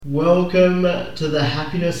Welcome to the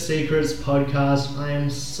Happiness Secrets podcast. I am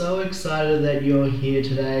so excited that you're here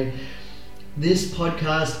today. This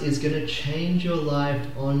podcast is going to change your life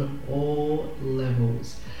on all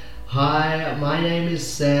levels. Hi, my name is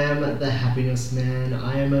Sam, the Happiness Man.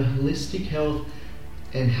 I am a holistic health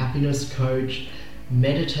and happiness coach,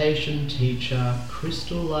 meditation teacher,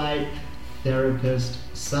 crystal light therapist,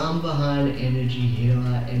 Psalm behind energy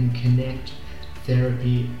healer, and connect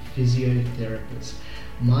therapy physiotherapist.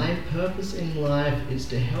 My purpose in life is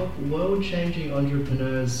to help world-changing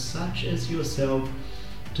entrepreneurs such as yourself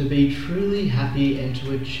to be truly happy and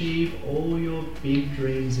to achieve all your big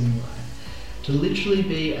dreams in life. To literally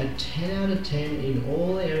be a 10 out of 10 in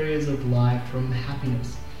all areas of life, from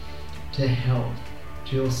happiness to health,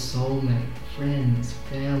 to your soulmate, friends,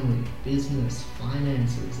 family, business,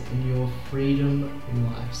 finances, and your freedom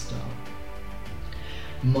lifestyle.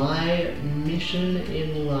 My mission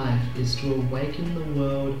in life is to awaken the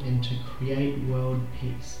world and to create world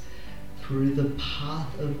peace through the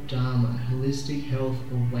path of Dharma, holistic health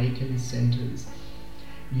awakened centers,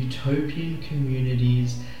 utopian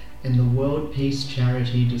communities, and the World Peace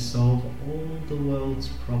Charity to solve all the world's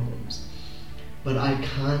problems. But I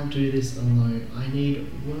can't do this alone. I need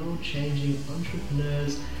world-changing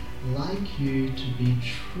entrepreneurs like you to be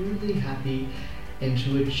truly happy and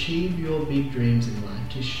to achieve your big dreams in life,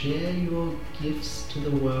 to share your gifts to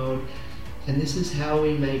the world. And this is how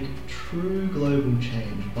we make true global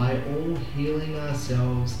change, by all healing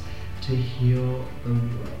ourselves to heal the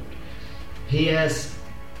world. P.S.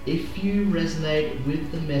 If you resonate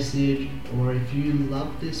with the message, or if you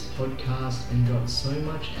love this podcast and got so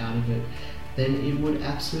much out of it, then it would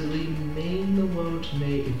absolutely mean the world to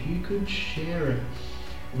me if you could share it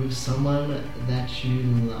with someone that you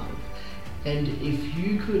love. And if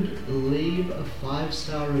you could leave a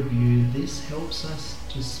 5-star review, this helps us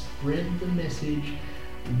to spread the message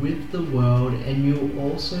with the world. And you'll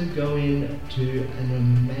also go into an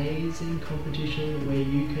amazing competition where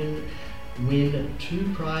you can win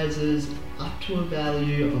 2 prizes up to a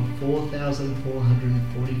value of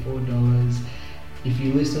 $4,444. If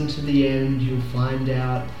you listen to the end, you'll find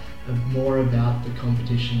out more about the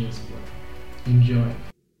competition as well. Enjoy.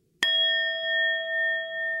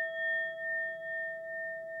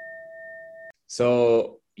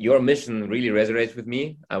 So your mission really resonates with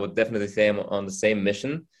me. I would definitely say I'm on the same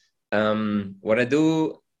mission. What I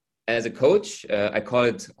do as a coach, I call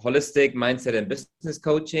it holistic mindset and business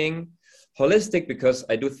coaching. Holistic because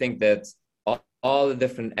I do think that all the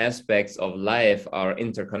different aspects of life are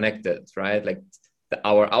interconnected, right? Like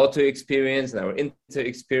our outer experience and our inner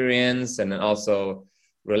experience, and then also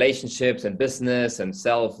relationships and business and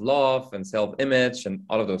self-love and self-image and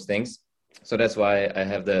all of those things. So that's why I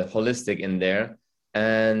have the holistic in there.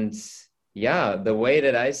 And yeah, the way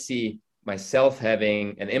that I see myself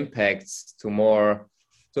having an impact to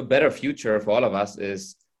a better future for all of us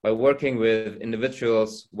is by working with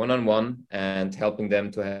individuals one-on-one and helping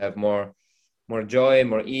them to have more joy,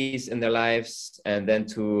 more ease in their lives, and then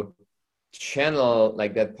to channel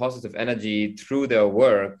like that positive energy through their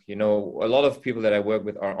work. You know, a lot of people that I work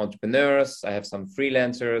with are entrepreneurs. I have some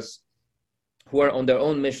freelancers who are on their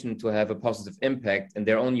own mission to have a positive impact in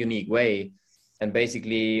their own unique way. And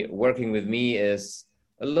basically working with me is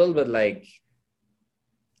a little bit like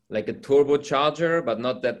a turbocharger, but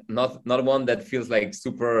not one that feels like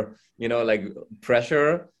super, like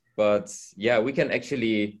pressure. But yeah, we can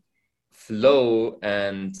actually flow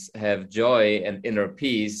and have joy and inner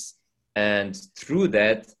peace, and through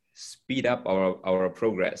that speed up our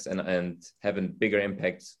progress and have a bigger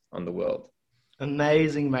impact on the world.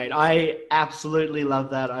 Amazing, mate. I absolutely love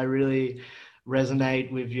that. I really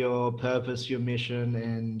resonate with your purpose, your mission,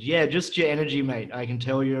 and yeah, just your energy, mate. I can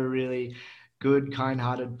tell you're a really good,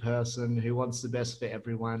 kind-hearted person who wants the best for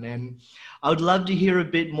everyone. And I would love to hear a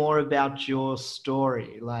bit more about your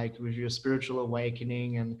story, like with your spiritual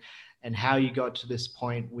awakening and how you got to this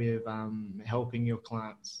point with helping your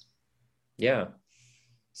clients. Yeah.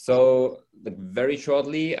 So very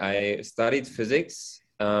shortly, I studied physics.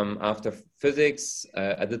 After physics,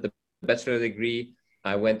 I did the bachelor degree.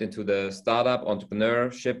 I went into the startup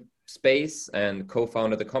entrepreneurship space and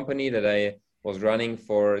co-founded a company that I was running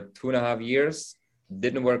for 2.5 years.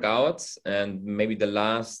 Didn't work out. And maybe the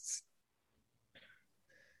last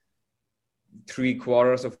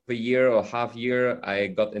 3/4 of a year or half year, I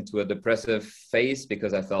got into a depressive phase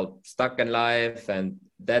because I felt stuck in life, and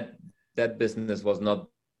that business was not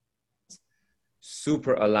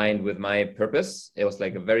super aligned with my purpose. It was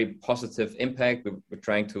like a very positive impact. We're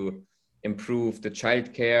trying to improve the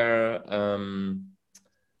childcare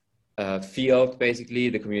field, basically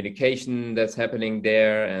the communication that's happening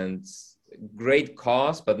there, and great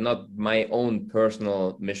cause, but not my own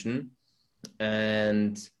personal mission.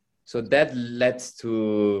 And so that led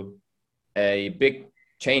to a big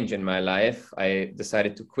change in my life. I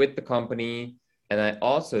decided to quit the company. And I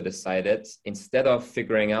also decided, instead of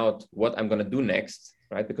figuring out what I'm going to do next,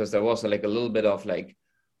 right? Because there was like a little bit of like,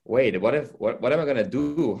 wait, what am I going to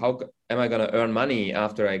do? How am I going to earn money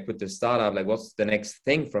after I quit the startup? Like, what's the next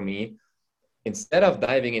thing for me? Instead of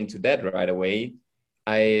diving into that right away,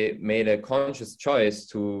 I made a conscious choice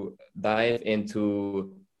to dive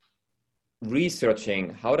into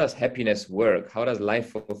researching, how does happiness work? How does life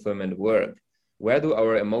fulfillment work? Where do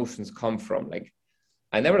our emotions come from? Like,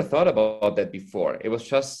 I never thought about that before. It was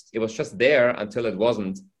just there until it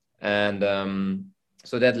wasn't. And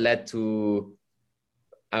so that led to,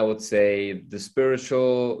 I would say, the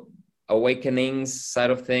spiritual awakenings side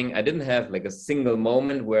of thing. I didn't have like a single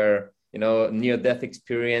moment where, near-death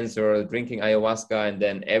experience or drinking ayahuasca and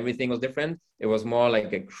then everything was different. It was more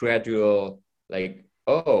like a gradual, like,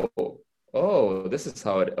 this is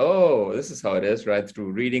how it is, right?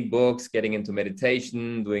 Through reading books, getting into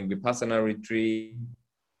meditation, doing Vipassana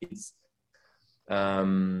retreats.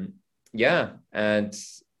 And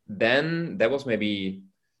then that was maybe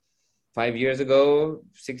 6 years ago.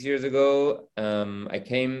 I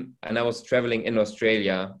came and I was traveling in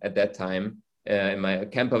Australia at that time, in my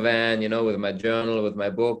camper van, with my journal, with my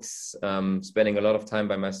books, spending a lot of time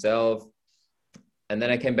by myself. And then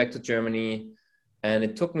I came back to Germany, and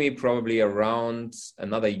it took me probably around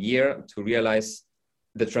another year to realize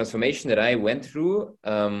the transformation that I went through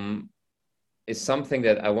is something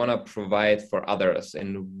that I want to provide for others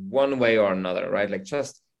in one way or another, right? Like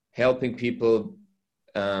just helping people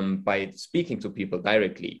by speaking to people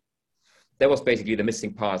directly. That was basically the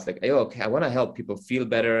missing part. Like, okay, I want to help people feel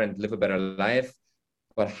better and live a better life,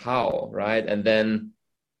 but how, right? And then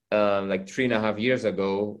like 3.5 years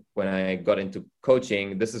ago, when I got into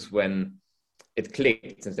coaching, this is when it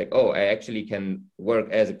clicked. It's like, I actually can work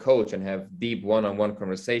as a coach and have deep one-on-one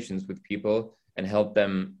conversations with people and help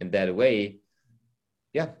them in that way.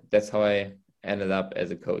 Yeah, that's how I ended up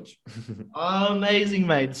as a coach. Amazing,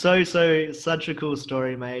 mate. Such a cool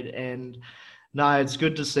story, mate. And no, it's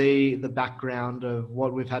good to see the background of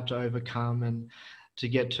what we've had to overcome and to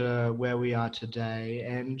get to where we are today.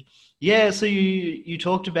 And yeah, so you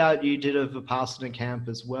talked about you did a Vipassana camp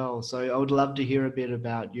as well. So I would love to hear a bit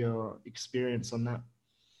about your experience on that.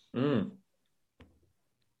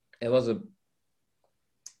 It was a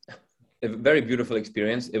very beautiful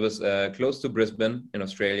experience. It was close to Brisbane in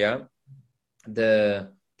Australia. The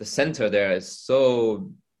center there is so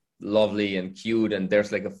lovely and cute, and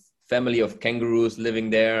there's like a family of kangaroos living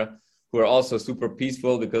there who are also super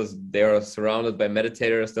peaceful because they are surrounded by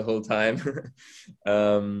meditators the whole time.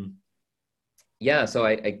 So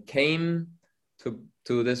I came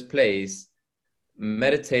to this place,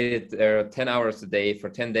 meditated there 10 hours a day for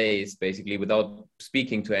 10 days, basically without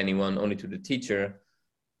speaking to anyone, only to the teacher.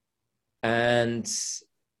 And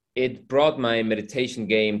it brought my meditation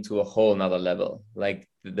game to a whole nother level. Like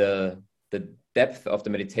the depth of the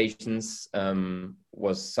meditations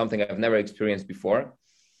was something I've never experienced before.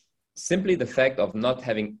 Simply the fact of not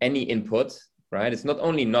having any input, right? It's not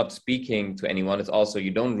only not speaking to anyone, it's also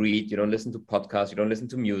you don't read, you don't listen to podcasts, you don't listen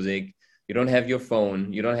to music, you don't have your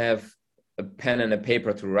phone, you don't have a pen and a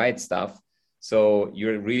paper to write stuff. So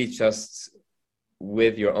you're really just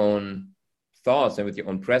with your own thoughts and with your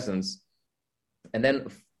own presence. And then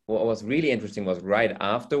what was really interesting was right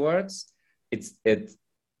afterwards, it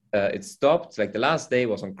stopped. Like the last day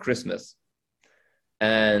was on Christmas,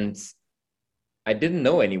 and I didn't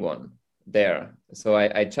know anyone there. So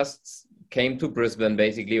I just came to Brisbane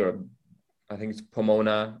basically, or I think it's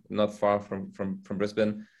Pomona, not far from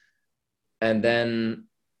Brisbane. And then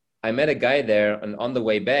I met a guy there, and on the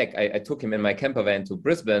way back, I took him in my camper van to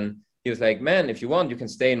Brisbane. He was like, man, if you want, you can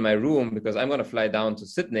stay in my room because I'm going to fly down to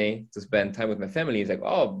Sydney to spend time with my family. He's like,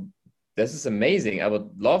 oh, this is amazing. I would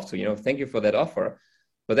love to, thank you for that offer.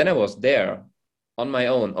 But then I was there on my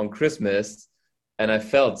own on Christmas, and I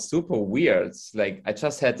felt super weird. Like I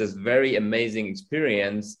just had this very amazing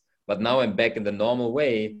experience, but now I'm back in the normal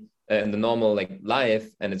way, in the normal like life,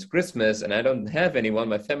 and it's Christmas and I don't have anyone.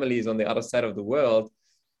 My family is on the other side of the world.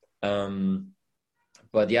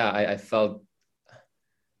 But yeah, I felt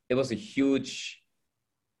it was a huge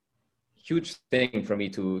thing for me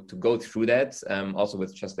to go through that. Also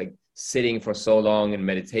with just like sitting for so long in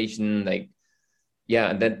meditation, like,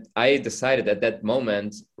 yeah. And then I decided at that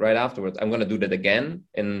moment, right afterwards, I'm going to do that again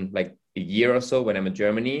in like a year or so when I'm in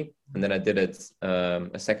Germany. And then I did it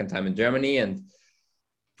a second time in Germany, and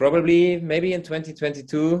probably maybe in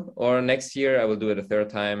 2022 or next year, I will do it a third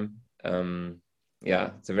time.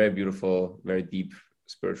 yeah, it's a very beautiful, very deep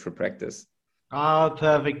spiritual practice. Ah,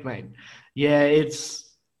 perfect, mate. Yeah, it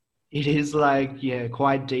is like, yeah,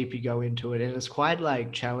 quite deep you go into it, and it's quite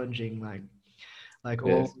like challenging, like It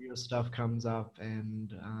all is. your stuff comes up,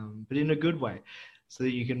 and but in a good way, so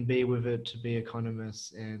that you can be with it to be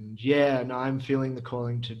economist. And yeah, no, I'm feeling the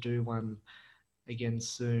calling to do one again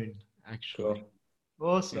soon, actually. Cool.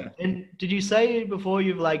 Awesome. Yeah. And did you say before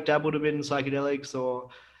you've like dabbled a bit in psychedelics or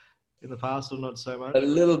in the past, or not so A much?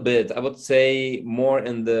 little bit, I would say more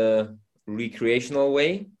in the recreational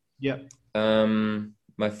way. Yeah.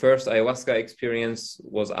 My first ayahuasca experience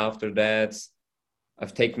was after that.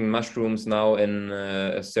 I've taken mushrooms now in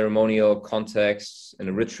a ceremonial context, in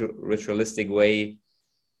a ritualistic way.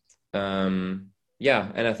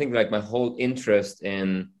 Yeah, and I think like my whole interest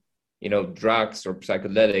in, drugs or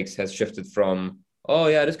psychedelics has shifted from, oh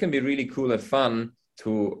yeah, this can be really cool and fun,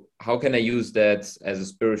 to how can I use that as a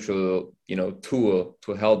spiritual, tool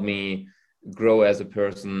to help me grow as a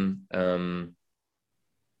person.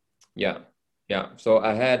 Yeah, yeah. So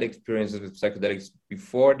I had experiences with psychedelics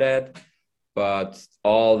before that, but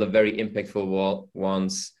all the very impactful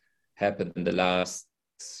ones happened in the last,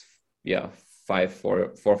 yeah,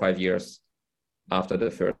 4 or 5 years after the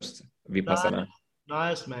first Nice, Vipassana.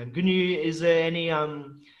 nice, man. Can you, is there any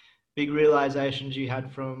big realizations you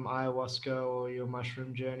had from ayahuasca or your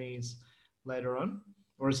mushroom journeys later on?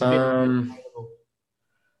 Or it's a bit Um, debatable?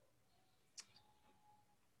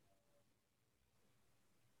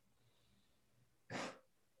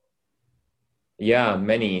 yeah,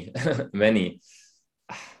 many, many.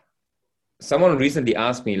 Someone recently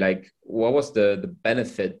asked me like, what was the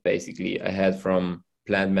benefit basically I had from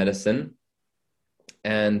plant medicine?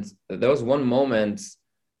 And there was one moment,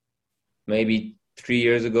 maybe 3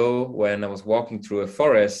 years ago, when I was walking through a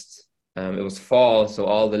forest. It was fall, so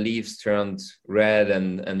all the leaves turned red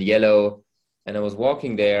and yellow. And I was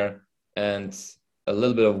walking there, and a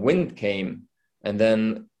little bit of wind came. And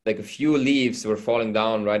then, like, a few leaves were falling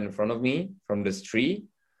down right in front of me from this tree.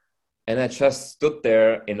 And I just stood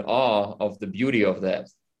there in awe of the beauty of that.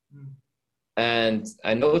 Mm. And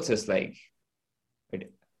I noticed, like,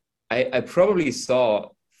 I probably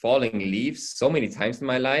saw falling leaves so many times in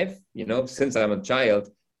my life, since I'm a child,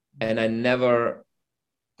 and I never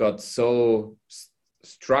got so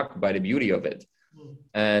struck by the beauty of it. Mm.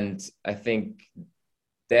 And I think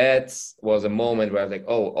that was a moment where I was like,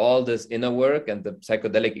 oh, all this inner work and the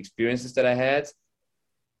psychedelic experiences that I had,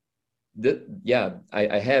 yeah,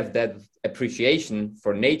 I have that appreciation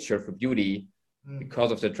for nature, for beauty, Mm.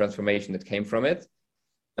 because of the transformation that came from it.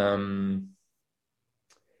 Um,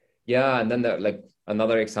 Yeah, and then like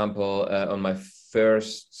another example on my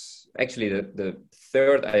first, actually the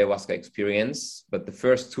third ayahuasca experience, but the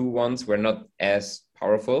first two ones were not as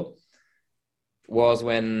powerful, was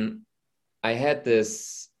when I had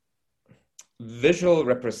this visual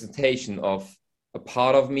representation of a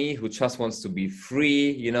part of me who just wants to be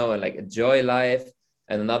free, and like enjoy life,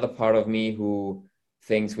 and another part of me who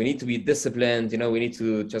thinks we need to be disciplined, we need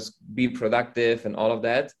to just be productive and all of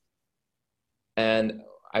that. And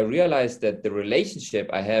I realized that the relationship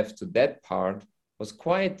I have to that part was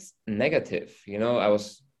quite negative. I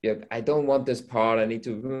was, yeah, I don't want this part. I need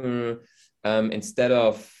to, instead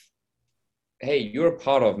of, hey, you're a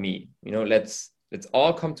part of me. Let's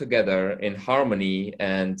all come together in harmony.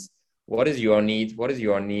 And what is your need? What is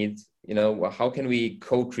your need? How can we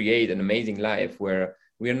co-create an amazing life where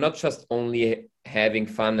we are not just only having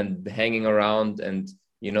fun and hanging around and,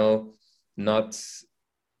 not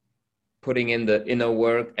putting in the inner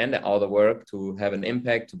work and the outer work to have an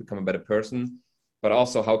impact, to become a better person, but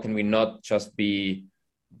also how can we not just be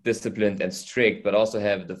disciplined and strict, but also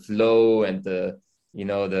have the flow and the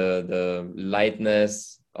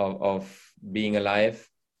lightness of being alive.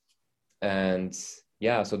 And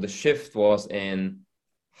yeah, so the shift was in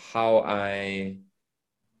how I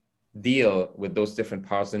deal with those different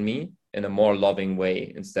parts in me in a more loving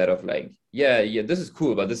way, instead of like, yeah, this is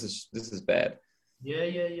cool, but this is bad. Yeah,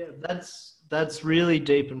 yeah, yeah. That's really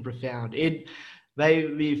deep and profound. It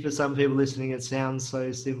maybe for some people listening, it sounds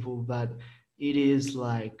so simple, but it is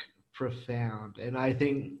like profound. And I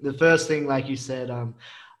think the first thing, like you said,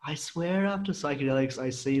 I swear after psychedelics, I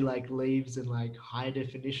see like leaves in like high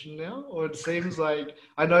definition now, or it seems like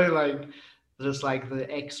I know like just like the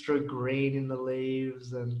extra green in the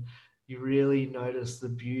leaves, and you really notice the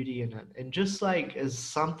beauty in it. And just like as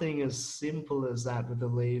something as simple as that with the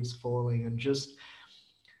leaves falling, and just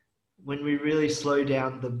when we really slow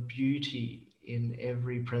down, the beauty in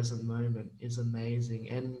every present moment is amazing.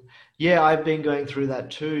 And yeah, I've been going through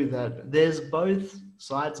that too, that there's both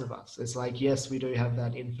sides of us. It's like, yes, we do have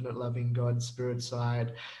that infinite loving God spirit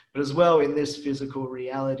side, but as well in this physical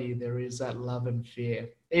reality, there is that love and fear,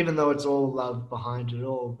 even though it's all love behind it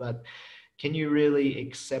all. But can you really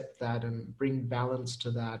accept that and bring balance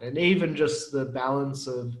to that? And even just the balance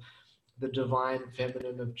of the divine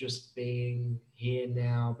feminine of just being here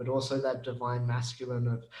now, but also that divine masculine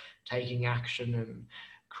of taking action and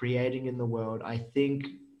creating in the world. I think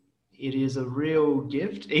it is a real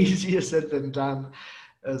gift, easier said than done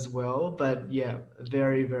as well. But yeah,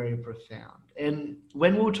 very, very profound. And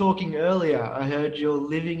when we were talking earlier, I heard you're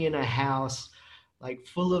living in a house like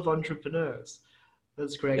full of entrepreneurs.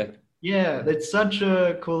 That's Yeah. correct. Yeah, that's such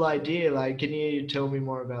a cool idea. Like, can you tell me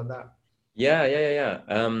more about that?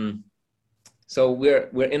 So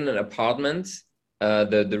we're in an apartment,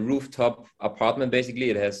 the rooftop apartment. Basically,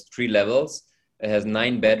 it has 3 levels. It has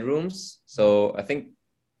 9 bedrooms. So I think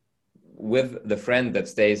with the friend that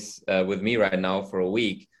stays with me right now for a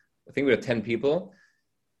week, I think we're 10 people.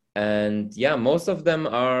 And yeah, most of them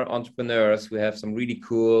are entrepreneurs. We have some really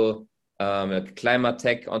cool like climate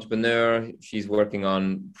tech entrepreneur. She's working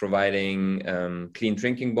on providing clean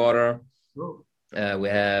drinking water. Oh, We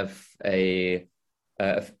have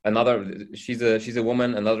another. She's a woman,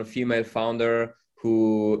 another female founder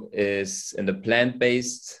who is in the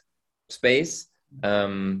plant-based space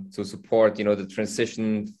to support, the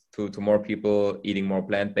transition to more people eating more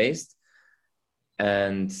plant-based.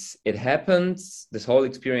 And it happened, this whole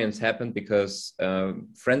experience happened because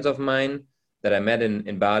friends of mine that I met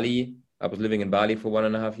in Bali, I was living in Bali for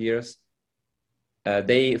 1.5 years.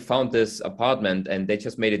 They found this apartment and they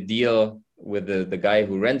just made a deal with the guy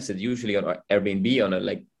who rents it, usually on Airbnb on a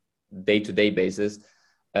like day-to-day basis,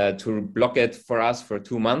 to block it for us for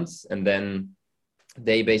 2 months. And then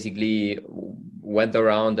they basically went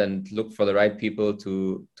around and looked for the right people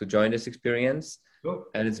to join this experience. cool.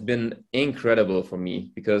 And it's been incredible for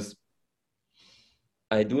me because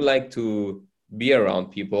I do like to be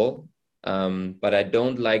around people, but I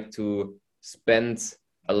don't like to spend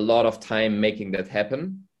a lot of time making that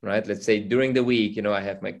happen, right? Let's say during the week, I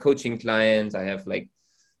have my coaching clients, I have like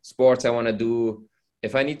sports I want to do.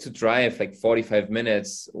 If I need to drive like 45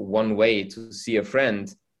 minutes one way to see a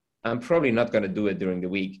friend, I'm probably not going to do it during the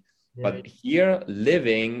week. Yeah, But here,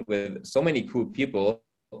 living with so many cool people,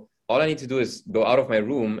 all I need to do is go out of my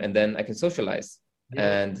room and then I can socialize.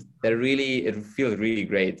 yeah. And it feels really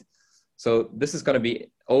great. So this is going to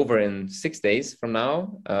be over in 6 days from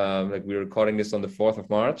now. Like we're recording this on the 4th of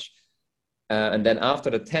March. And then after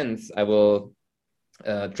the 10th, I will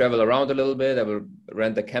travel around a little bit. I will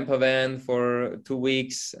rent a camper van for 2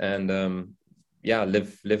 weeks and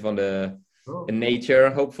live Cool. in nature,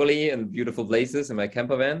 hopefully, in beautiful places in my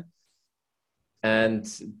camper van. And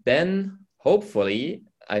then hopefully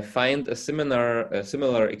I find a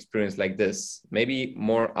similar experience like this, maybe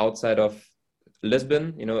more outside of Lisbon,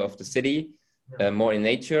 of the city, more in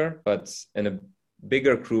nature, but in a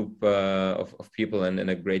bigger group of people and in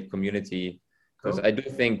a great community. Because Cool. I do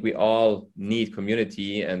think we all need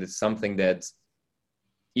community, and it's something that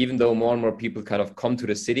even though more and more people kind of come to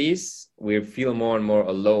the cities, we feel more and more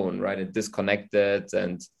alone, right, and disconnected.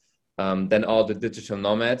 And then all the digital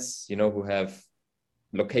nomads, who have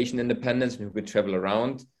location independence, who could travel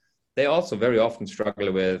around, they also very often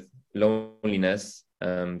struggle with loneliness.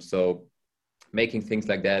 So making things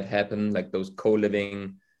like that happen, like those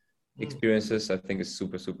co-living experiences, I think is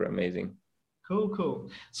super, super amazing. Cool.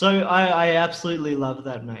 So I absolutely love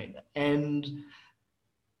that, mate. And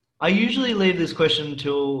I usually leave this question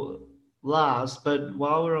till last, but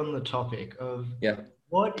while we're on the topic of Yeah.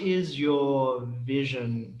 what is your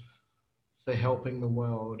vision for helping the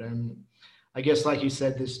world? And I guess, like you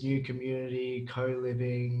said, this new community,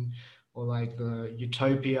 co-living, or like the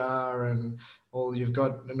Utopia, and or you've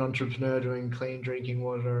got an entrepreneur doing clean drinking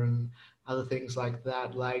water and other things like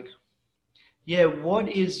that. Like, yeah, what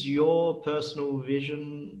is your personal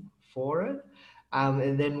vision for it?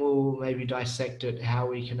 And then we'll maybe dissect it, how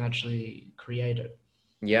we can actually create it.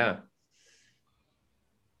 Yeah.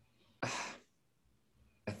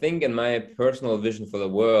 I think in my personal vision for the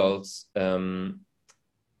world,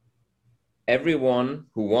 everyone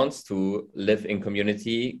who wants to live in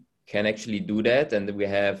community can actually do that. And we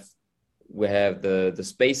have the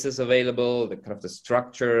spaces available, the kind of the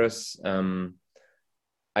structures.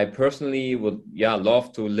 I personally would,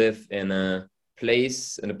 love to live in a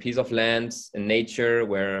place, in a piece of land, in nature,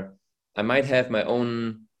 where I might have my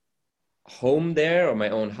own home there or my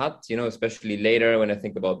own hut, especially later when I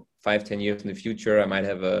think about 5-10 years in the future, I might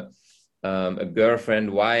have a girlfriend,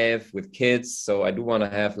 wife with kids. So I do want to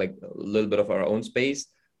have like a little bit of our own space,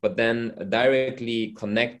 but then directly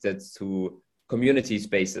connected to community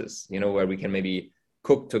spaces, where we can maybe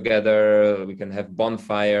cook together, we can have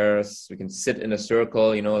bonfires, we can sit in a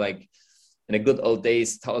circle, you know, like in the good old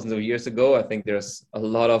days, thousands of years ago. I think there's a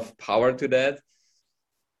lot of power to that.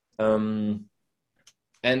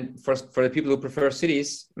 And for the people who prefer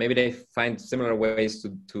cities, maybe they find similar ways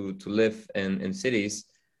to live in cities.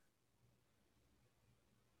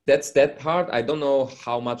 That's that part. I don't know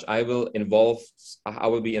how much I will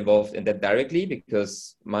be involved in that directly,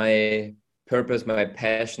 because my purpose, my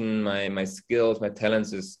passion, my skills, my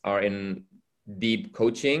talents are in deep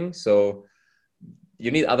coaching. So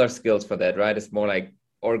you need other skills for that, right? It's more like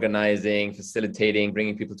organizing, facilitating,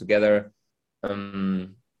 bringing people together.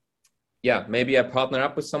 Yeah, maybe I partner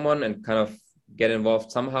up with someone and kind of get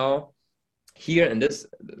involved somehow. Here in this,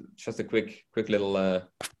 just a quick little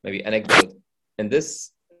maybe anecdote. In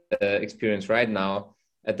this experience right now,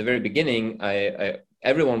 at the very beginning, I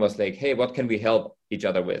everyone was like, hey, what can we help each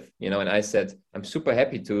other with? You know, and I said, I'm super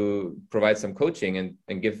happy to provide some coaching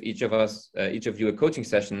and give each of you a coaching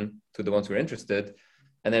session to the ones who are interested.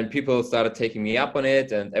 And then people started taking me up on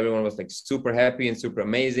it, and everyone was like super happy and super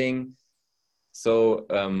amazing. So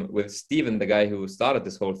with Steven, the guy who started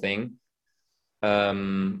this whole thing,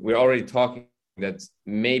 we're already talking that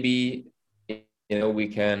maybe, you know, we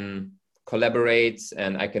can collaborate,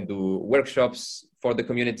 and I can do workshops for the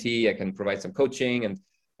community. I can provide some coaching. And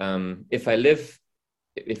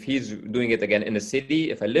if he's doing it again in the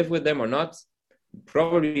city, if I live with them or not,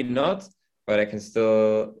 probably not, but I can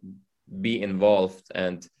still be involved.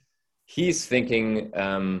 And he's thinking,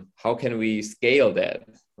 how can we scale that,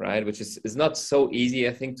 right? Which is not so easy,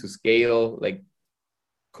 I think, to scale like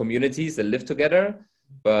communities that live together.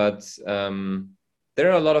 But there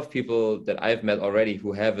are a lot of people that I've met already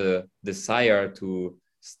who have a desire to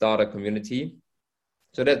start a community.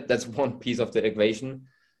 So that's one piece of the equation.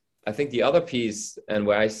 I think the other piece, and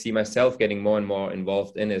where I see myself getting more and more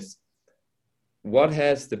involved in, is what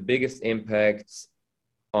has the biggest impact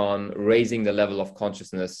on raising the level of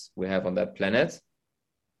consciousness we have on that planet.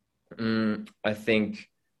 I think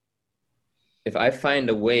if I find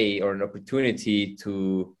a way or an opportunity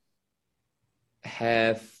to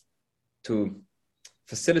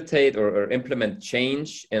facilitate or implement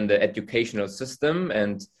change in the educational system,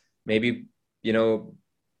 and maybe, you know,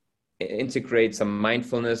 integrate some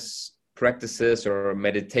mindfulness practices or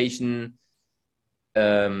meditation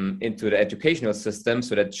into the educational system,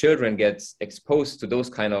 so that children get exposed to those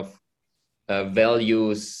kind of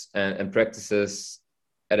values and practices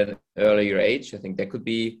at an earlier age, I think that could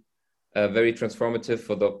be very transformative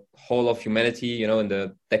for the whole of humanity, you know, in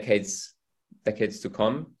the decades to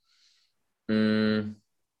come.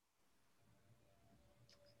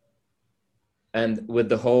 And with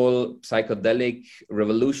the whole psychedelic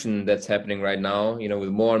revolution that's happening right now, you know, with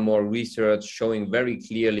more and more research showing very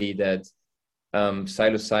clearly that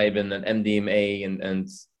psilocybin and MDMA and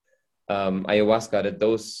ayahuasca, that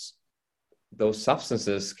those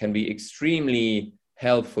substances can be extremely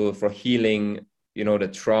helpful for healing, you know, the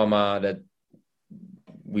trauma that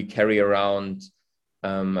we carry around.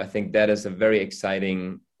 I think that is a very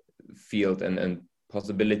exciting field and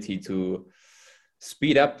possibility to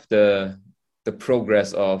speed up the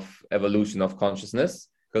progress of evolution of consciousness,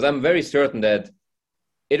 because I'm very certain that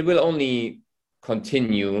it will only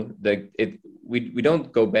continue. We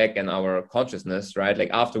don't go back in our consciousness, right?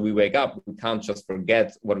 Like after we wake up, we can't just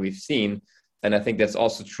forget what we've seen. And I think that's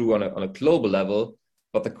also true on a global level.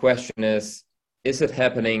 But the question is it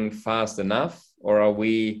happening fast enough, or are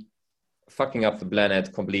we fucking up the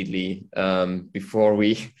planet completely before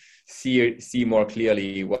we see more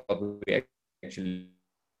clearly what we actually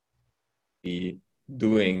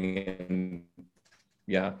doing, and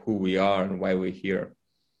who we are and why we're here.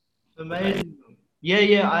 Amazing.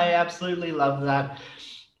 Yeah, I absolutely love that,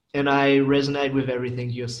 and I resonate with everything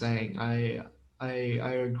you're saying. I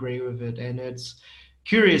agree with it, and it's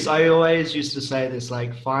curious. I always used to say this,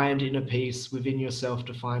 like, find inner peace within yourself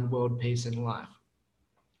to find world peace in life.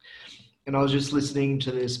 And I was just listening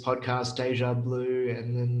to this podcast, Deja Blue,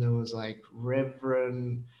 and then there was like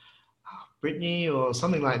Reverend Brittany or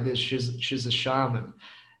something like this. She's a shaman,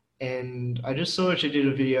 and I just saw she did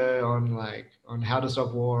a video on how to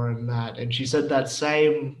stop war and that, and she said that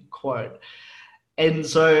same quote. And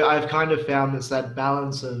so I've kind of found that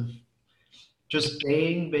balance of just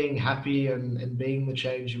being happy and being the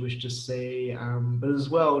change you wish to see, but as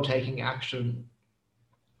well taking action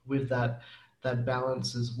with that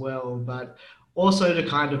balance as well. But also to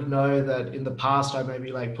kind of know that in the past I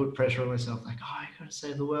maybe like put pressure on myself, like, oh, I gotta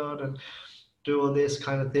save the world and do all this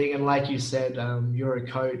kind of thing. And like you said, you're a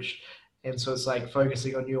coach, and so it's like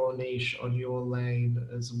focusing on your niche, on your lane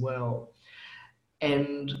as well.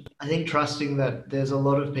 And I think trusting that there's a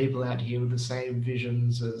lot of people out here with the same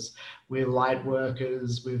visions as we're light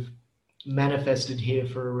workers, we've manifested here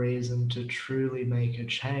for a reason to truly make a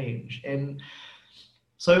change. And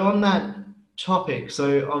so on that topic,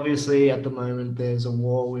 so obviously at the moment there's a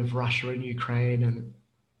war with Russia and Ukraine, and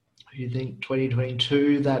you think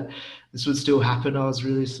 2022 that this would still happen, I was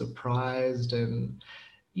really surprised. And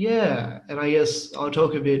yeah, and I guess I'll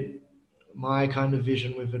talk a bit my kind of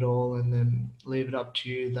vision with it all and then leave it up to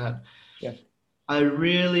you that Yeah. I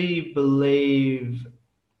really believe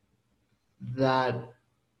that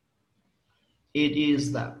it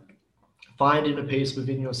is that find inner peace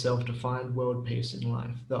within yourself to find world peace in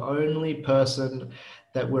life. The only person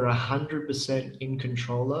that we're 100% in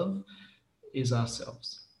control of is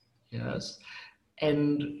ourselves. Yes.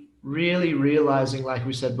 And really realizing, like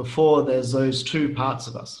we said before, there's those two parts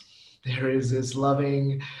of us. There is this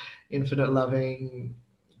loving, infinite loving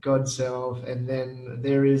God self, and then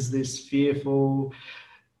there is this fearful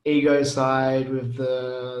ego side with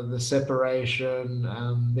the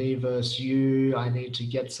separation, me versus you, I need to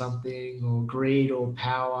get something, or greed or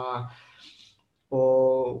power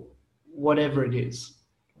or whatever it is.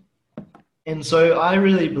 And so I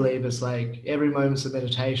really believe it's like every moment's of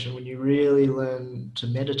meditation when you really learn to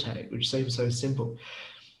meditate, which seems so simple,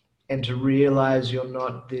 and to realize you're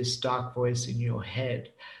not this dark voice in your head,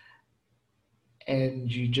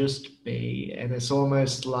 and you just be. And it's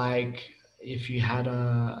almost like if you had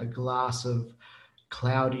a glass of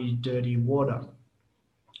cloudy, dirty water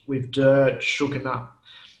with dirt shooken up,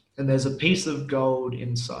 and there's a piece of gold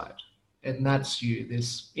inside, and that's you,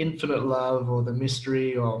 this infinite love or the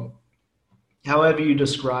mystery or however you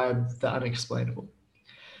describe the unexplainable.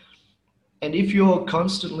 And if you're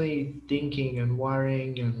constantly thinking and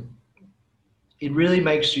worrying, and it really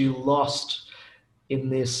makes you lost in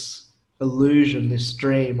this illusion, this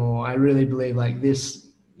dream, or I really believe like this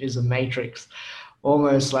is a matrix,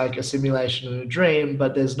 almost like a simulation and a dream,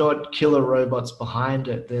 but there's not killer robots behind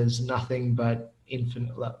it. There's nothing but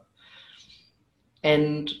infinite love.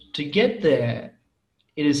 And to get there,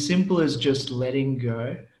 it is simple as just letting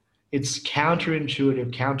go. It's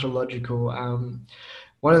counterintuitive, counterlogical.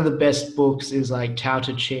 One of the best books is like Tao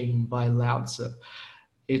Te Ching by Lao Tzu.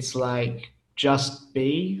 It's like just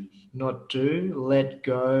be, not do, let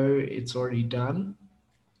go, it's already done.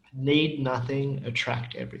 Need nothing,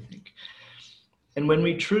 attract everything. And when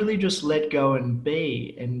we truly just let go and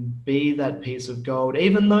be that piece of gold,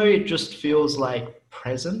 even though it just feels like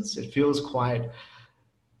presence, it feels quite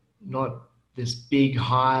not this big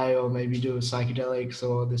high or maybe do a psychedelics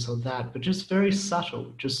or this or that, but just very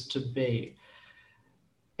subtle, just to be.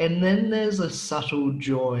 And then there's a subtle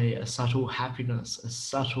joy, a subtle happiness, a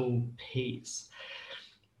subtle peace.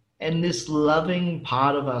 And this loving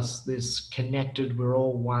part of us, this connected, we're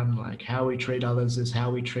all one, like how we treat others is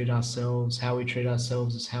how we treat ourselves, how we treat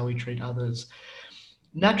ourselves is how we treat others,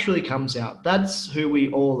 naturally comes out. That's who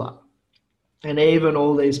we all are. And even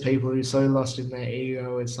all these people who are so lost in their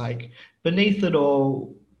ego, it's like beneath it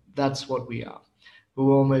all, that's what we are.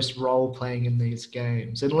 We're almost role playing in these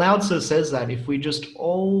games. And Lao Tzu says that if we just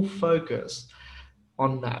all focus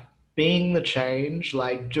on that, being the change,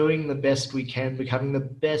 like doing the best we can, becoming the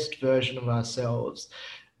best version of ourselves,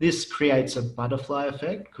 this creates a butterfly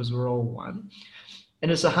effect because we're all one.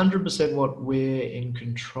 And it's 100% what we're in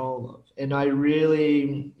control of. And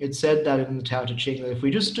it said that in the Tao Te Ching, that if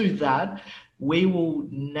we just do that, we will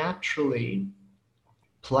naturally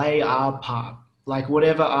play our part. Like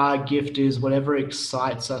whatever our gift is, whatever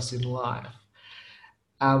excites us in life,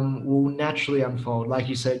 will naturally unfold. Like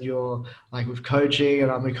you said, you're like with coaching,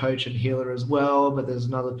 and I'm a coach and healer as well, but there's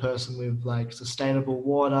another person with like sustainable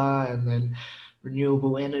water and then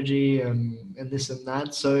renewable energy and this and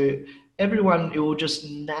that. So everyone, it will just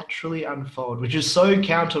naturally unfold, which is so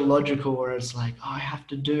counter-logical, where it's like, oh, I have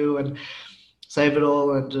to do and save it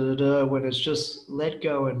all and when it's just let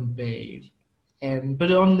go and be.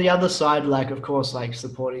 But on the other side, like, of course, like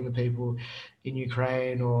supporting the people in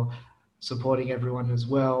Ukraine or supporting everyone as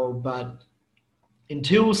well. But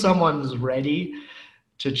until someone's ready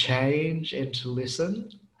to change and to listen,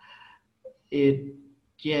 it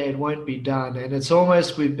won't be done. And it's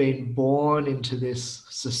almost, we've been born into this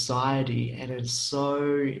society and it's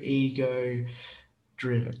so ego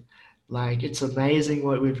driven. Like, it's amazing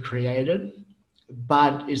what we've created,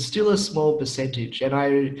 but it's still a small percentage. And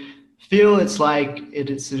I feel it's like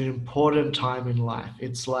it's an important time in life.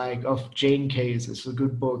 It's like of Gene Keys, it's a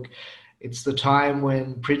good book. It's the time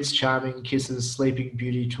when Prince Charming kisses Sleeping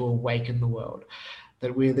Beauty to awaken the world.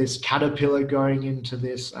 That we're this caterpillar going into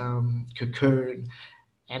this cocoon,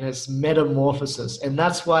 and it's metamorphosis. And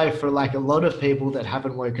that's why for like a lot of people that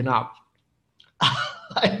haven't woken up,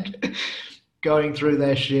 like going through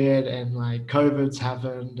their shit, and like COVID's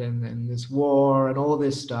happened, and this war and all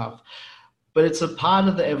this stuff. But it's a part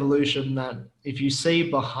of the evolution that if you see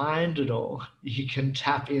behind it all, you can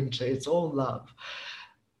tap into. It's all love,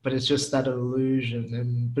 but it's just that illusion.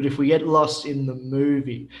 And but if we get lost in the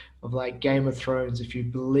movie of like Game of Thrones, if you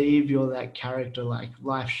believe you're that character, like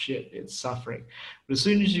life shit, it's suffering. But as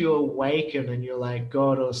soon as you awaken and you're like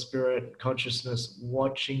God or spirit consciousness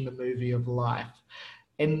watching the movie of life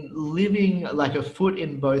and living like a foot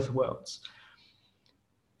in both worlds,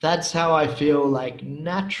 that's how I feel like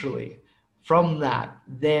naturally. From that,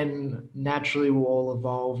 then naturally we'll all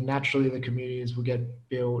evolve. Naturally, the communities will get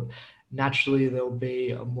built. Naturally, there'll be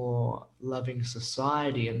a more loving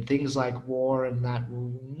society, and things like war and that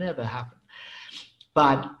will never happen.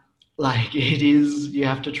 But like it is, you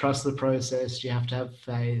have to trust the process. You have to have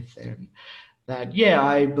faith, and that, yeah,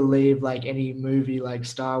 I believe like any movie like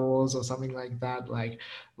Star Wars or something like that, like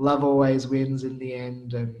love always wins in the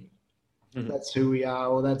end, and that's who we are,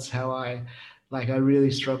 or that's how I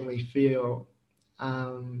really strongly feel.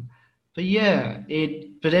 Um, but yeah,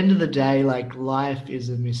 but end of the day, like life is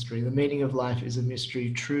a mystery. The meaning of life is a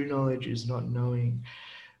mystery. True knowledge is not knowing.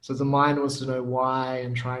 So the mind wants to know why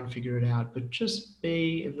and try and figure it out, but just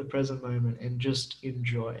be in the present moment and just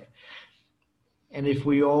enjoy. And if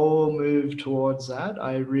we all move towards that,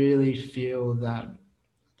 I really feel that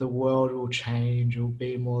the world will change. It will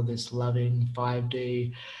be more this loving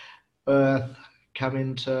 5D earth come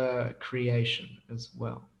into creation as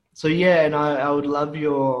well. So yeah, and I would love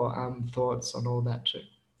your thoughts on all that too.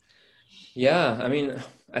 Yeah, I mean,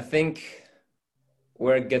 I think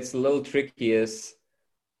where it gets a little tricky is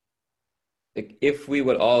like, if we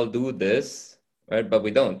would all do this, right? But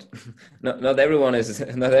we don't. Not everyone is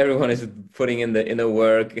not everyone is putting in the inner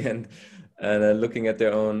work and looking at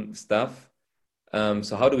their own stuff.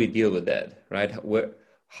 So how do we deal with that, right?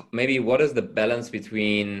 Maybe what is the balance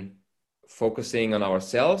between focusing on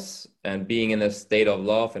ourselves and being in a state of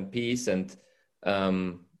love and peace, and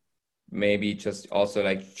maybe just also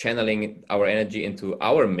like channeling our energy into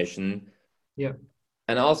our mission. Yeah.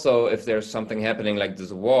 And also, if there's something happening like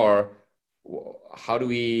this war, how do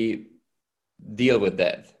we deal with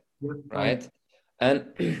that, Yeah. right? And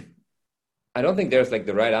I don't think there's like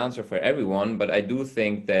the right answer for everyone, but I do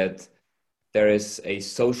think that there is a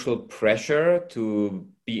social pressure to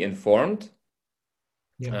be informed,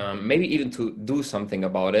 Yeah. maybe even to do something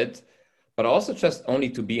about it, but also just only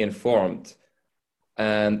to be informed.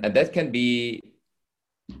 And that can be,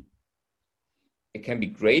 it can be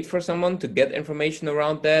great for someone to get information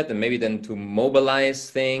around that, and maybe then to mobilize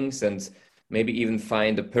things and maybe even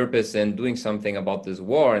find a purpose in doing something about this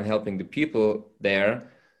war and helping the people there.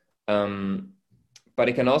 But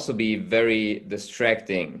it can also be very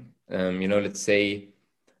distracting. Let's say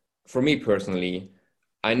for me personally,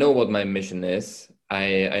 I know what my mission is.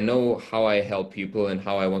 I know how I help people and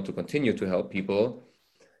how I want to continue to help people.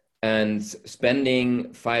 And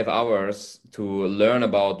spending 5 hours to learn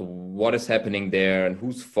about what is happening there and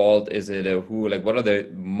whose fault is it, or what are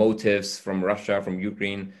the motives from Russia, from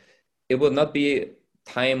Ukraine, it will not be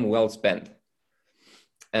time well spent.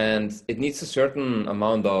 And it needs a certain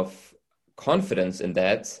amount of confidence in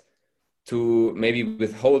that to maybe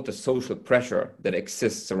withhold the social pressure that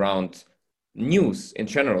exists around news in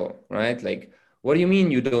general, right? Like, what do you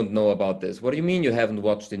mean you don't know about this? What do you mean you haven't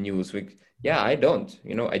watched the news? Yeah, I don't.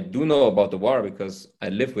 I do know about the war because I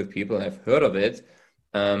live with people and I've heard of it,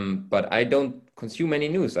 but I don't consume any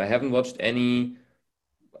news. I haven't watched any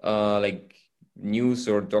news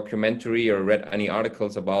or documentary or read any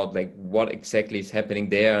articles about like what exactly is happening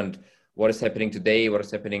there and what is happening today, what is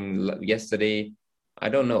happening yesterday. I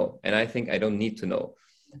don't know, and I think I don't need to know.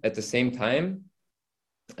 At the same time,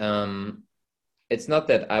 it's not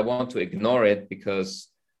that I want to ignore it because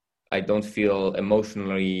I don't feel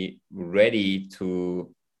emotionally ready to,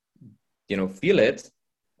 feel it.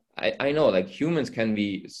 I know like humans can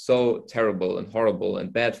be so terrible and horrible,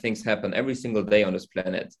 and bad things happen every single day on this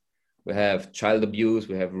planet. We have child abuse,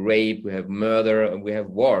 we have rape, we have murder, and we have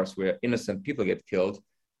wars where innocent people get killed.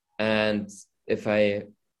 And if I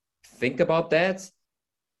think about that,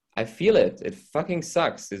 I feel it. It fucking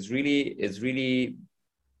sucks. It's really,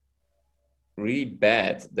 really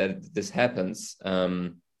bad that this happens.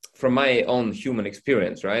 From my own human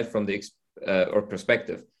experience, right? From the or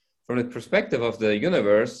perspective. From the perspective of the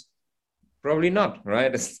universe, probably not,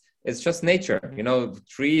 right? It's just nature.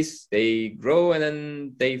 Trees, they grow and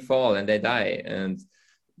then they fall and they die. And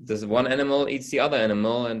this one animal eats the other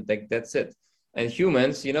animal, and that's it. And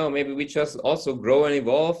humans, maybe we just also grow and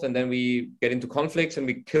evolve, and then we get into conflicts and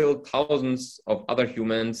we kill thousands of other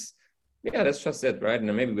humans. Yeah, that's just it, right? And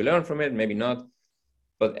then maybe we learn from it, maybe not.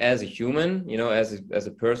 But as a human, you know, as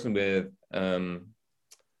a person with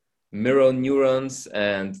mirror neurons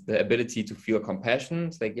and the ability to feel compassion,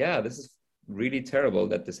 it's like, yeah, this is really terrible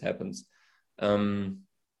that this happens.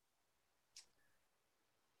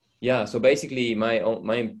 Yeah, so basically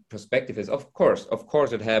my perspective is, of course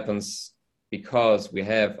it happens because we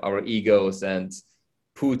have our egos, and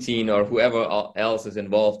Putin or whoever else is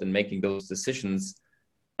involved in making those decisions,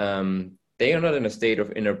 they are not in a state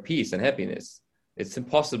of inner peace and happiness. It's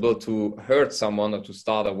impossible to hurt someone or to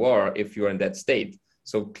start a war if you're in that state.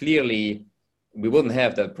 So clearly we wouldn't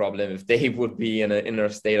have that problem if they would be in an inner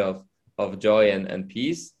state of joy and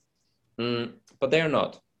peace. But they're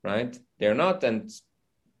not, right? They're not, and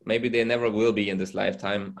maybe they never will be in this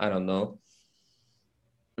lifetime. I don't know.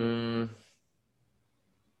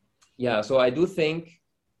 Yeah, so I do think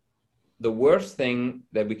the worst thing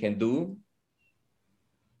that we can do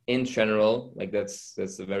in general, like that's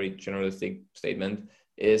a very generalistic statement,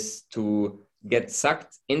 is to get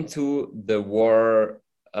sucked into the war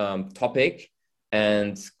topic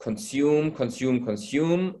and consume,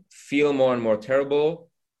 feel more and more terrible,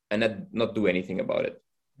 and not do anything about it.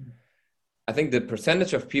 I think the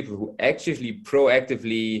percentage of people who actually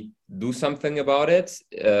proactively do something about it,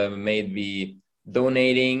 maybe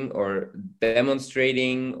donating or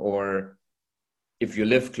demonstrating, or if you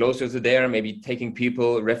live closer to there, maybe taking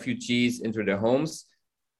people, refugees, into their homes,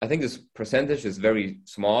 I think this percentage is very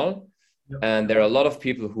small. Yep. And there are a lot of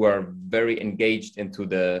people who are very engaged in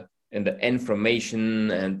the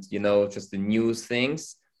information and, you know, just the news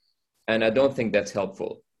things. And I don't think that's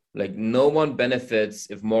helpful. Like, no one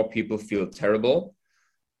benefits if more people feel terrible.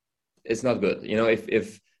 It's not good. You know,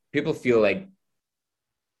 if people feel like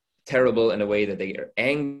terrible in a way that they are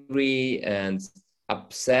angry and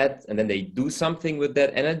upset, and then they do something with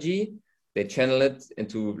that energy, they channel it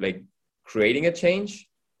into like creating a change.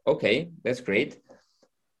 Okay, that's great.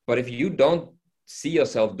 But if you don't see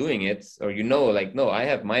yourself doing it, or, you know, like, no, I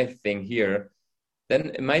have my thing here,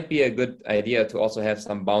 then it might be a good idea to also have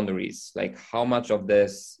some boundaries. Like, how much of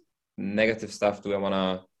this negative stuff do I want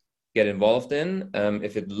to get involved in?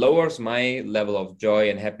 If it lowers my level of joy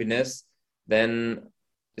and happiness, then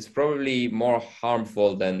it's probably more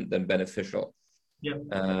harmful than beneficial.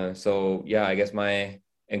 Yeah. So yeah, I guess my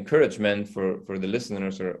encouragement for the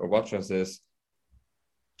listeners or watchers is,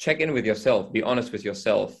 check in with yourself, be honest with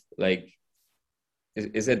yourself. Like,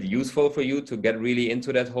 is it useful for you to get really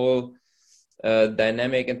into that whole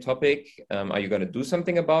dynamic and topic? Are you going to do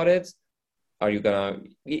something about it? You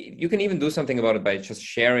can even do something about it by just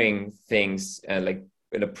sharing things like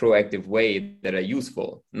in a proactive way that are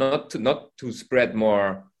useful, not to spread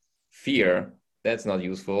more fear. That's not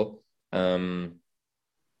useful.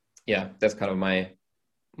 Yeah, that's kind of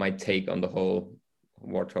my take on the whole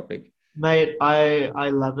war topic. Mate, I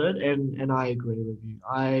love it, and I agree with you.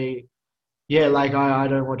 I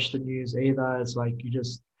don't watch the news either. It's like, you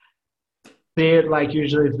just see it, like,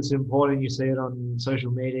 usually if it's important, you see it on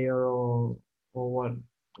social media or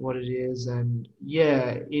what it is. And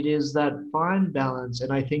yeah, it is that fine balance.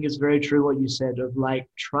 And I think it's very true what you said of like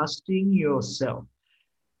trusting yourself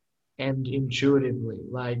and intuitively.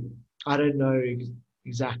 Like, I don't know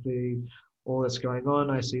exactly all that's going on.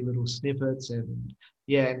 I see little snippets, and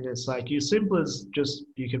yeah, and it's like, you simple as just,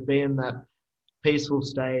 you can be in that peaceful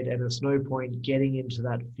state, and it's no point getting into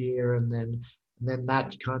that fear, and then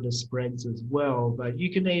that kind of spreads as well. But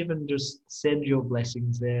you can even just send your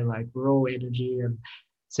blessings there. Like, we're all energy, and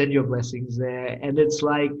send your blessings there. And it's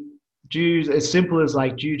like, as simple as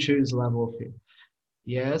like, do you choose love or fear?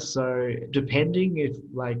 Yeah. So depending if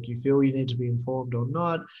like you feel you need to be informed or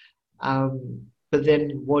not, but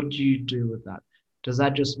then what do you do with that? Does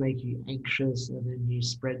that just make you anxious, and then you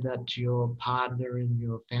spread that to your partner and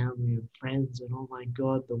your family and friends, and oh my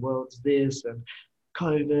God, the world's this, and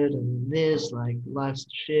COVID and this, like, life's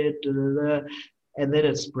shit, da, da, da, and then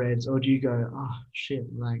it spreads? Or do you go, oh shit,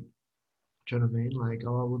 like, do you know what I mean? Like,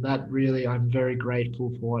 oh, well, that really, I'm very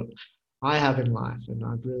grateful for what I have in life, and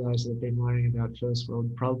I've realized I've been worrying about first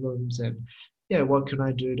world problems, and yeah, what can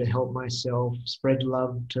I do to help myself spread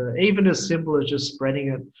love, to even as simple as just spreading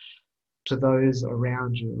it to those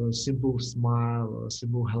around you, or a simple smile, or a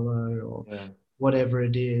simple hello, or whatever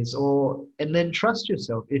it is. And then trust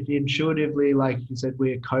yourself. If you intuitively, like you said,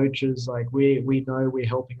 we're coaches, like we know we're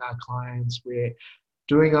helping our clients, we're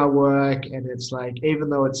doing our work, and it's like, even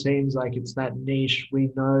though it seems like it's that niche,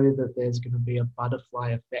 we know that there's going to be a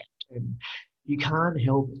butterfly effect, and you can't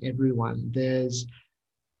help everyone. There's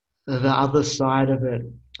the other side of it.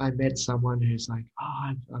 I met someone who's like,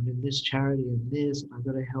 oh, I'm in this charity and this, I've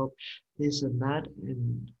got to help this and that.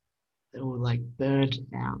 And they were like burnt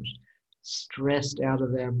out, stressed out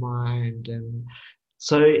of their mind. And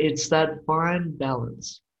So it's that fine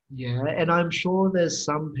balance. Yeah. And I'm sure there's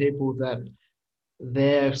some people that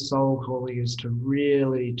their soul calling is to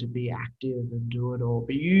really to be active and do it all.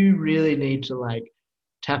 But you really need to like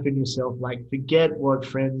tap in yourself, like forget what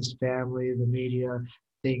friends, family, the media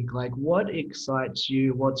think. Like what excites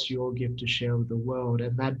you, what's your gift to share with the world?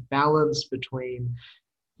 And that balance between,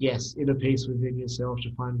 yes, inner peace within yourself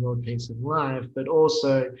to find world peace in life, but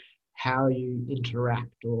also how you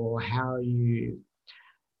interact or how you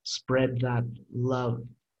spread that love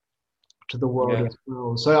to the world Yeah. as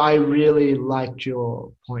well. So I really liked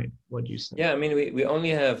your point, what you said. Yeah, I mean, we only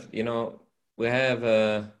have, we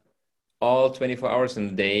have all 24 hours in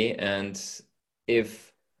the day, and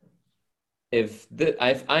if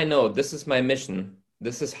I know this is my mission,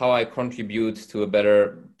 this is how I contribute to a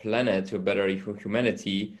better planet, to a better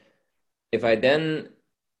humanity. If I then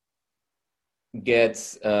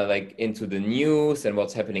get like into the news and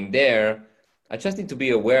what's happening there, I just need to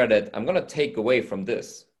be aware that I'm gonna take away from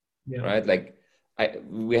this, Yeah. right? Like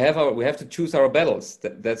we have to choose our battles.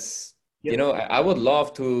 That's Yep. I would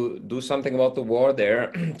love to do something about the war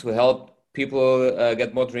there to help people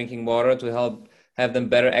get more drinking water, to help have them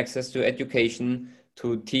better access to education,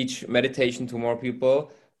 to teach meditation to more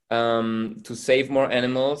people, to save more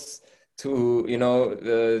animals, to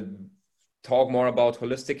talk more about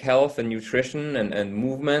holistic health and nutrition and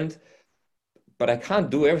movement. But I can't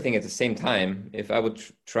do everything at the same time. If I would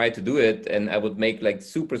try to do it, and I would make like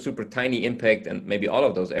super, super tiny impact and maybe all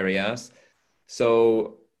of those areas.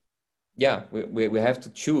 So yeah, we have to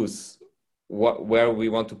choose where we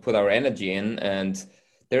want to put our energy in. And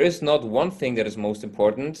there is not one thing that is most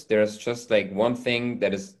important. There's just like one thing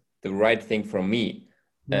that is the right thing for me.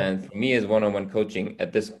 Yeah. And for me is one-on-one coaching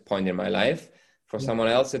at this point in my life. For Yeah. someone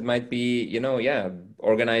else, it might be, yeah,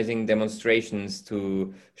 organizing demonstrations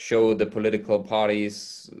to show the political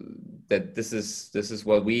parties that this is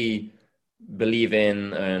what we believe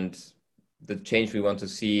in and the change we want to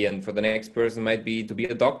see. And for the next person might be to be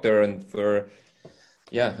a doctor, and for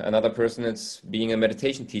another person it's being a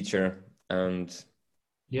meditation teacher. And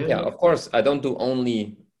Yeah. yeah, No. of course, I don't do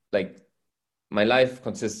only like my life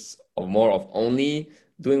consists of more of only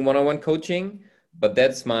doing one-on-one coaching, but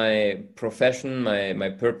that's my profession, my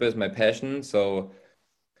purpose, my passion. So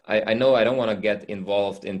I know I don't want to get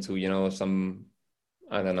involved into, some,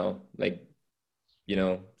 I don't know, like,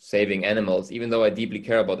 saving animals, even though I deeply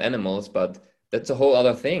care about animals, but that's a whole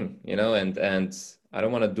other thing, and I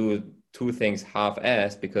don't want to do two things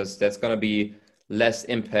half-assed, because that's going to be less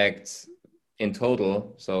impact in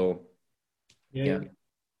total. So Yeah. yeah. Yeah.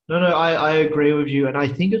 No, no, I agree with you. And I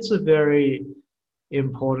think it's a very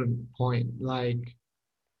important point. Like,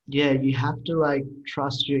 yeah, you have to like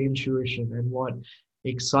trust your intuition and what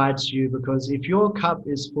excites you, because if your cup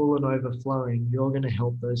is full and overflowing, you're going to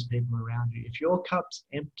help those people around you. If your cup's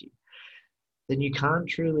empty, then you can't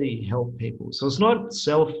truly help people. So it's not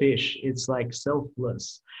selfish, it's like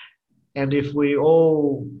selfless. And if we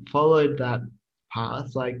all followed that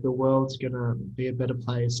path, like the world's going to be a better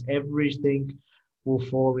place, everything will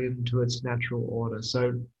fall into its natural order.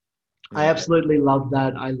 So I Yeah. absolutely love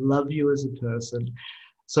that. I love you as a person.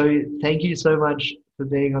 So thank you so much for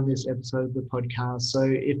being on this episode of the podcast. So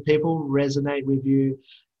if people resonate with you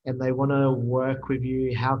and they want to work with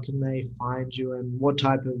you, how can they find you and what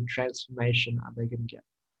type of transformation are they going to get?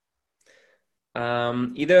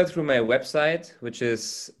 Either through my website, which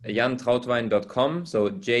is jantrautwein.com, so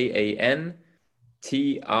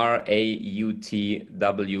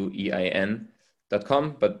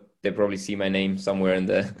JanTrautwein.com, but they probably see my name somewhere in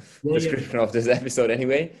the Yeah, yeah. description of this episode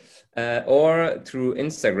anyway, or through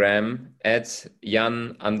Instagram at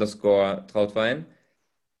Jan_Trautwein.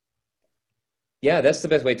 Yeah, that's the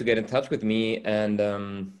best way to get in touch with me. And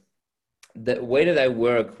the way that I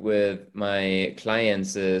work with my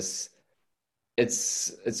clients is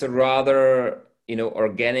it's a rather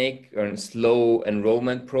organic and slow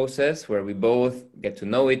enrollment process where we both get to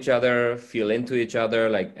know each other, feel into each other.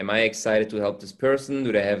 Like, am I excited to help this person?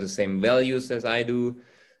 Do they have the same values as I do?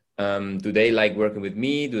 Do they like working with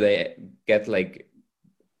me? Do they get like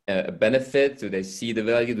a benefit? Do they see the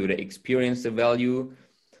value? Do they experience the value?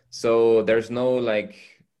 So there's no like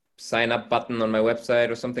sign up button on my website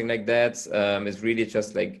or something like that. It's really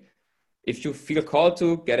just like, if you feel called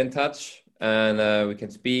to, get in touch, and we can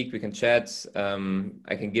speak, we can chat.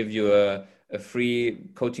 I can give you a free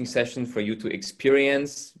coaching session for you to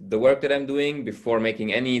experience the work that I'm doing before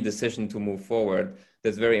making any decision to move forward.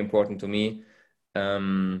 That's very important to me.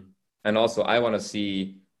 And also, I want to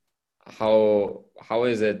see how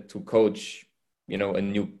is it to coach, a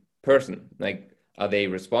new person? Like, are they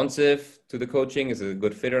responsive to the coaching? Is it a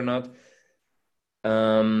good fit or not?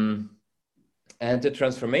 And the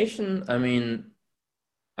transformation, I mean,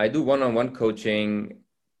 I do one-on-one coaching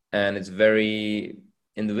and it's very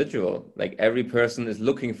individual. Like every person is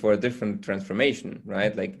looking for a different transformation,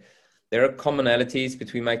 right? Like there are commonalities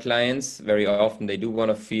between my clients. Very often they do want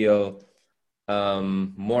to feel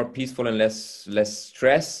more peaceful and less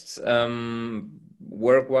stressed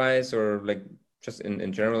work-wise, or like just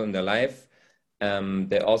in general in their life.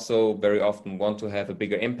 They also very often want to have a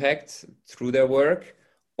bigger impact through their work,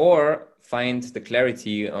 or find the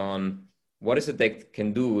clarity on what is it they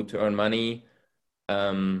can do to earn money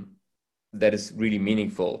that is really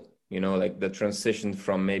meaningful. Like the transition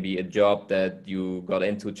from maybe a job that you got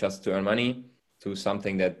into just to earn money to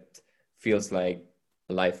something that feels like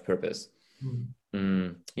a life purpose.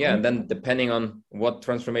 Yeah, and then depending on what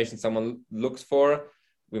transformation someone looks for,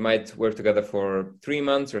 we might work together for 3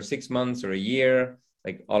 months or 6 months or a year.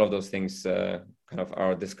 Like all of those things kind of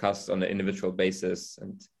are discussed on an individual basis.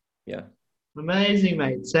 And yeah. Amazing,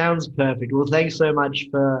 mate. Sounds perfect. Well, thanks so much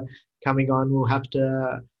for coming on. We'll have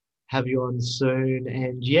to have you on soon.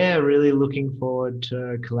 And yeah, really looking forward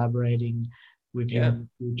to collaborating with you in the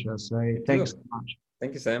future. So thanks so much.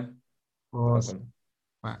 Thank you, Sam. Awesome.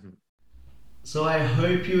 Bye. So I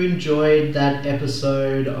hope you enjoyed that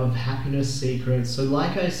episode of Happiness Secrets. So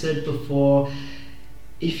like I said before,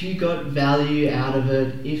 if you got value out of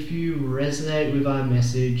it, if you resonate with our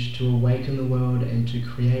message to awaken the world and to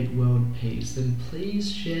create world peace, then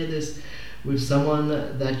please share this with someone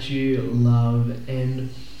that you love.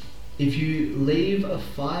 And if you leave a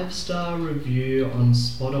 5-star review on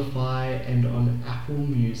Spotify and on Apple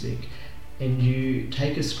Music, and you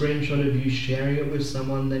take a screenshot of you sharing it with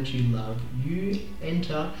someone that you love, you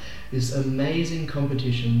enter this amazing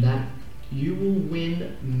competition that you will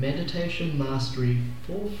win Meditation Mastery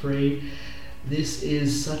for free. This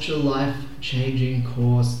is such a life-changing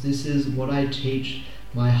course. This is what I teach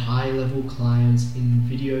my high-level clients in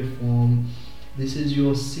video form. This is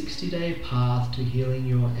your 60-day path to healing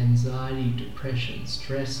your anxiety, depression,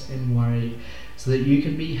 stress, and worry, so that you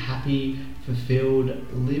can be happy, fulfilled,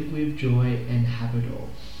 live with joy, and have it all.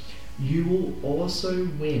 You will also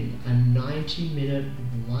win a 90-minute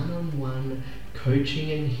one-on-one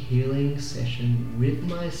coaching and healing session with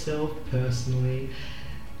myself personally.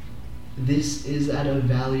 This is at a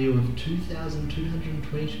value of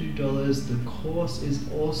 $2,222. The course is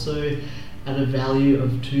also at a value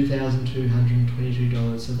of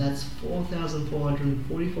 $2,222. So that's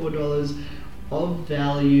 $4,444 of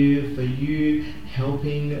value for you,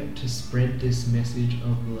 helping to spread this message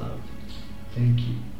of love. Thank you.